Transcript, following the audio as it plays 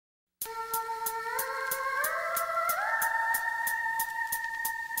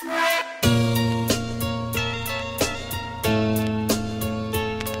Check.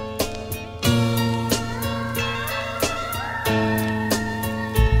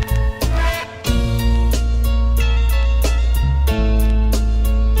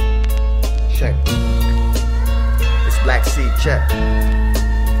 It's Black Seed, check.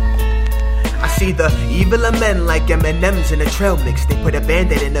 I see the evil of men like M&M's in a trail mix. They put a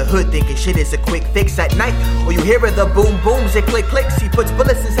band-aid in the hood thinking shit is a quick fix at night. Or you hear the boom booms and click clicks. He puts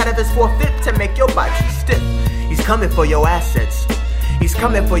bullets inside of his 4-5 to make your body stiff. He's coming for your assets. He's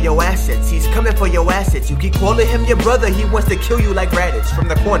coming for your assets. He's coming for your assets. You keep calling him your brother. He wants to kill you like Raditz. From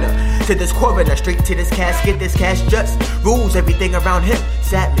the corner to this coroner, straight to this casket. This cash just rules everything around him.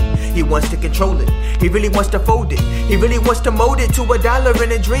 Sadly, he wants to control it. He really wants to fold it. He really wants to mold it to $1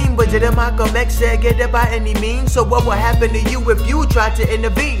 in a dream. But didn't Malcolm X say get it by any means? So what will happen to you if you try to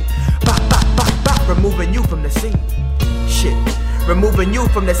intervene? Bop, bop, bop, bop, removing you from the scene. Shit. Removing you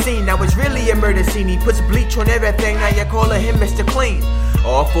from the scene, now it's really a murder scene. He puts bleach on everything, now you're calling him Mr. Clean.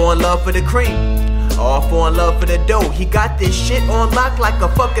 All for love for the cream, all for love for the dough. He got this shit on lock like a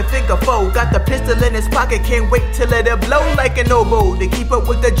fucking finger foe. Got the pistol in his pocket, can't wait to let it blow like an oboe. To keep up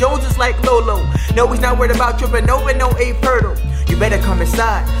with the Joneses like Lolo. No, he's not worried about tripping over no 8th hurdle. You better come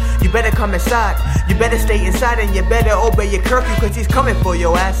inside, you better come inside. You better stay inside and you better obey your curfew, cause he's coming for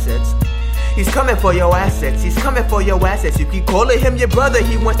your assets. He's coming for your assets, he's coming for your assets. You keep calling him your brother,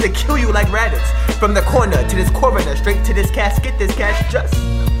 he wants to kill you like Raditz. From the corner to this coroner, straight to this casket. This cash just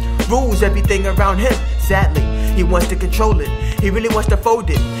rules everything around him. Sadly, he wants to control it. He really wants to fold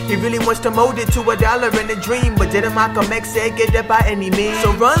it. He really wants to mold it to $1 in a dream. But didn't Malcolm X say get it by any means?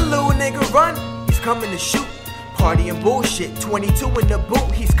 So run, little nigga, run. He's coming to shoot. Party and bullshit, 22 in the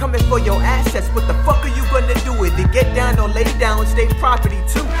boot. He's coming for your assets. What the fuck are you gonna do with it? Get down or lay down, state property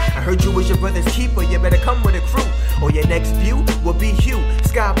too. I heard you was your brother's keeper, you better come with a crew. Or your next view will be hue,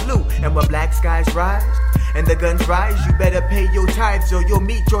 sky blue. And when black skies rise and the guns rise, you better pay your tithes or you'll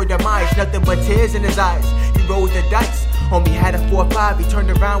meet your demise. Nothing but tears in his eyes, he rolled the dice. Homie had a 4-5, he turned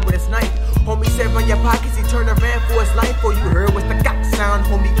around with his knife. Homie said run your pockets, he turned around for his life. All you heard was the gop sound,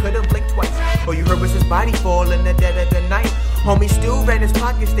 homie couldn't blink twice. All you heard was his body fall in the dead of the night. Homie still ran his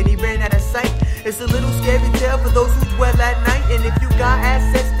pockets, then he ran out of sight. It's a little scary tale for those who dwell at night. And if you got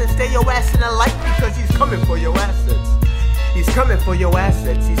assets, then stay your ass in the light, because he's coming for your assets. He's coming for your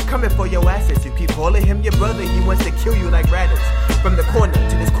assets, he's coming for your assets. You keep calling him your brother, he wants to kill you like Raditz. From the corner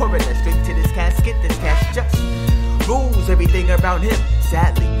to this coroner, straight to this casket. This cash just rules everything around him.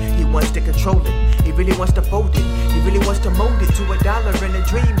 Sadly, he wants to control it. He really wants to fold it. He really wants to mold it to $1 in a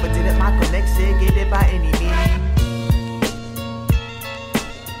dream. But didn't Malcolm X say get it by any means?